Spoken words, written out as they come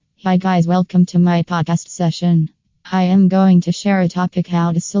Hi guys, welcome to my podcast session. I am going to share a topic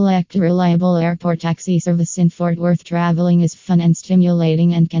how to select a reliable airport taxi service in Fort Worth. Traveling is fun and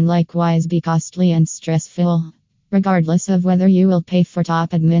stimulating and can likewise be costly and stressful. Regardless of whether you will pay for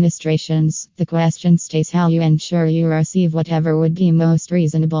top administrations, the question stays how you ensure you receive whatever would be most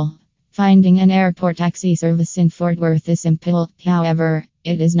reasonable. Finding an airport taxi service in Fort Worth is simple, however,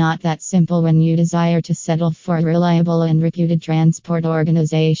 it is not that simple when you desire to settle for a reliable and reputed transport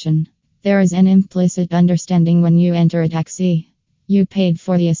organization. There is an implicit understanding when you enter a taxi. You paid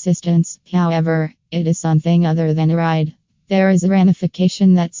for the assistance, however, it is something other than a ride. There is a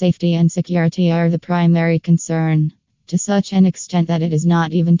ramification that safety and security are the primary concern, to such an extent that it is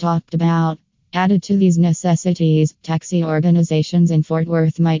not even talked about. Added to these necessities, taxi organizations in Fort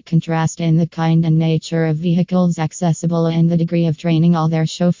Worth might contrast in the kind and nature of vehicles accessible and the degree of training all their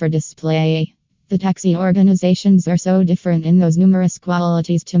chauffeur display. The taxi organizations are so different in those numerous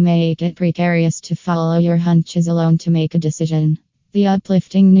qualities to make it precarious to follow your hunches alone to make a decision. The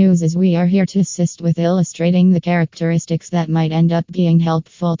uplifting news is we are here to assist with illustrating the characteristics that might end up being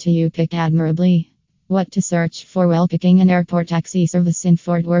helpful to you. Pick admirably. What to search for while picking an airport taxi service in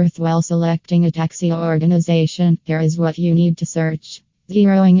Fort Worth. While selecting a taxi organization, here is what you need to search.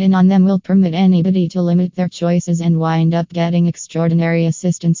 Zeroing in on them will permit anybody to limit their choices and wind up getting extraordinary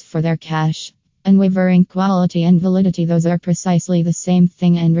assistance for their cash. Unwavering quality and validity, those are precisely the same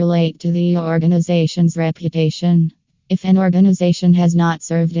thing and relate to the organization's reputation. If an organization has not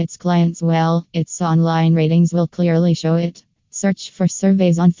served its clients well, its online ratings will clearly show it. Search for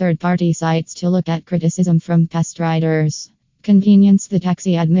surveys on third-party sites to look at criticism from past riders. Convenience. The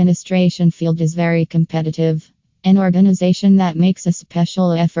taxi administration field is very competitive. An organization that makes a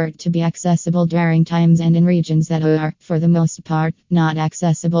special effort to be accessible during times and in regions that are, for the most part, not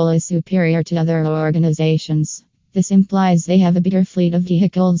accessible is superior to other organizations. This implies they have a bigger fleet of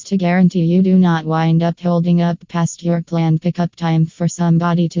vehicles to guarantee you do not wind up holding up past your planned pickup time for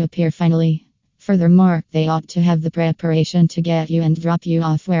somebody to appear finally. Furthermore, they ought to have the preparation to get you and drop you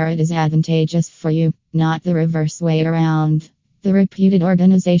off where it is advantageous for you, not the reverse way around. The reputed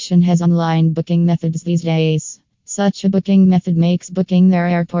organization has online booking methods these days. Such a booking method makes booking their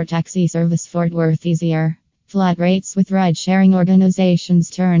airport taxi service Fort Worth easier. Flat rates, with ride-sharing organizations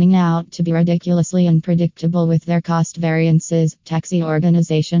turning out to be ridiculously unpredictable with their cost variances, taxi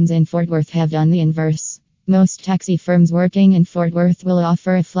organizations in Fort Worth have done the inverse. Most taxi firms working in Fort Worth will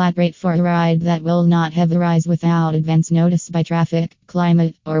offer a flat rate for a ride that will not have a rise without advance notice by traffic,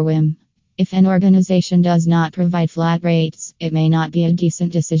 climate, or whim. If an organization does not provide flat rates, it may not be a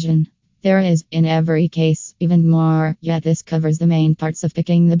decent decision. There is, in every case, even more, yet this covers the main parts of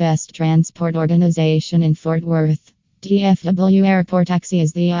picking the best transport organization in Fort Worth. DFW Airport Taxi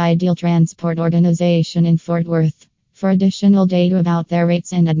is the ideal transport organization in Fort Worth. For additional data about their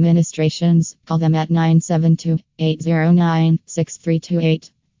rates and administrations, call them at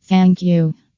 972-809-6328. Thank you.